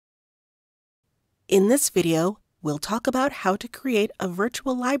In this video, we'll talk about how to create a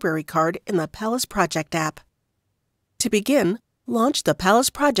virtual library card in the Palace Project app. To begin, launch the Palace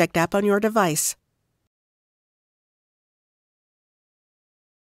Project app on your device.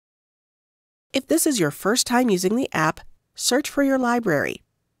 If this is your first time using the app, search for your library.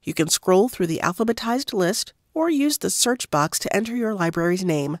 You can scroll through the alphabetized list or use the search box to enter your library's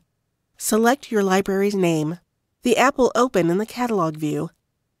name. Select your library's name. The app will open in the catalog view.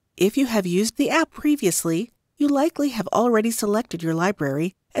 If you have used the app previously, you likely have already selected your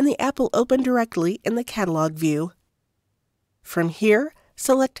library and the app will open directly in the catalog view. From here,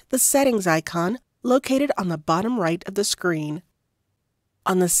 select the Settings icon located on the bottom right of the screen.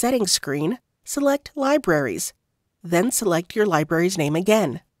 On the Settings screen, select Libraries, then select your library's name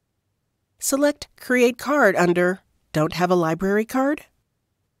again. Select Create Card under Don't Have a Library Card?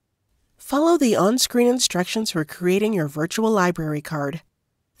 Follow the on-screen instructions for creating your virtual library card.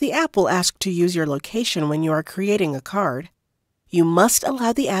 The app will ask to use your location when you are creating a card. You must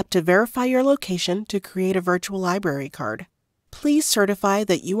allow the app to verify your location to create a virtual library card. Please certify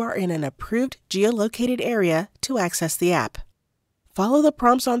that you are in an approved geolocated area to access the app. Follow the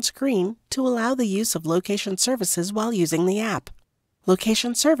prompts on screen to allow the use of location services while using the app.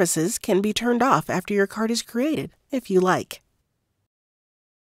 Location services can be turned off after your card is created, if you like.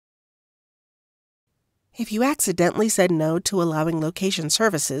 If you accidentally said no to allowing location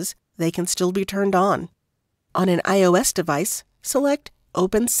services, they can still be turned on. On an iOS device, select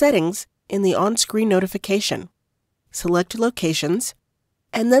Open Settings in the on-screen notification. Select Locations,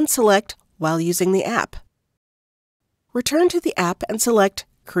 and then select While using the app. Return to the app and select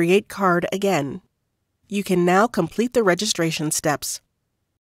Create Card again. You can now complete the registration steps.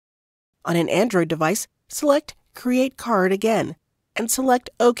 On an Android device, select Create Card again and select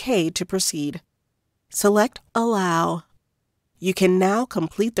OK to proceed. Select Allow. You can now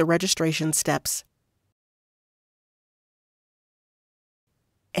complete the registration steps.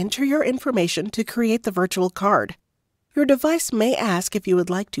 Enter your information to create the virtual card. Your device may ask if you would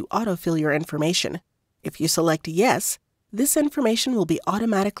like to autofill your information. If you select Yes, this information will be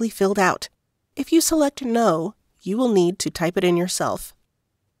automatically filled out. If you select No, you will need to type it in yourself.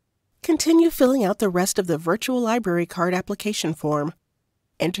 Continue filling out the rest of the virtual library card application form.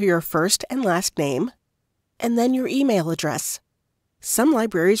 Enter your first and last name, and then your email address. Some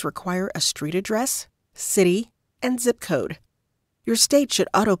libraries require a street address, city, and zip code. Your state should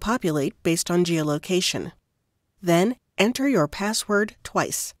auto-populate based on geolocation. Then, enter your password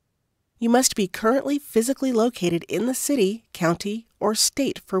twice. You must be currently physically located in the city, county, or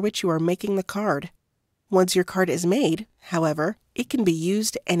state for which you are making the card. Once your card is made, however, it can be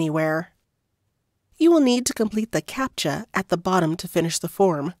used anywhere. You will need to complete the CAPTCHA at the bottom to finish the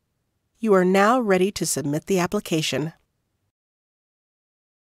form. You are now ready to submit the application.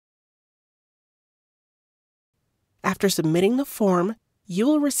 After submitting the form, you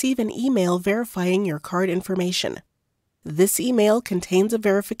will receive an email verifying your card information. This email contains a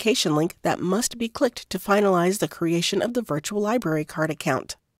verification link that must be clicked to finalize the creation of the virtual library card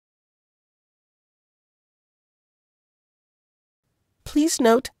account. Please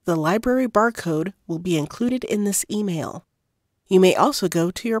note the library barcode will be included in this email. You may also go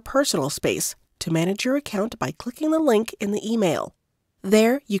to your personal space to manage your account by clicking the link in the email.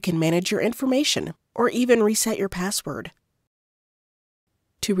 There, you can manage your information or even reset your password.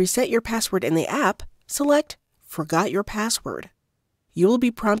 To reset your password in the app, select Forgot your password. You will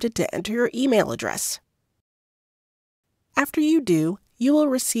be prompted to enter your email address. After you do, you will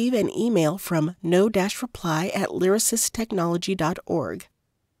receive an email from no-reply@lyricysttechnology.org.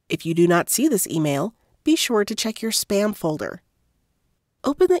 If you do not see this email, be sure to check your spam folder.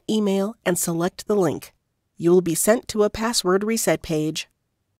 Open the email and select the link. You will be sent to a password reset page.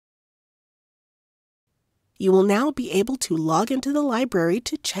 You will now be able to log into the library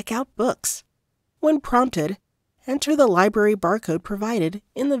to check out books. When prompted, enter the library barcode provided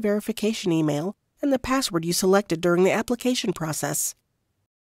in the verification email and the password you selected during the application process.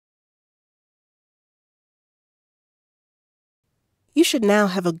 You should now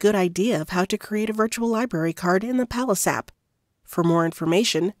have a good idea of how to create a virtual library card in the Palace app. For more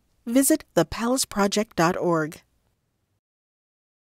information, visit thepalaceproject.org.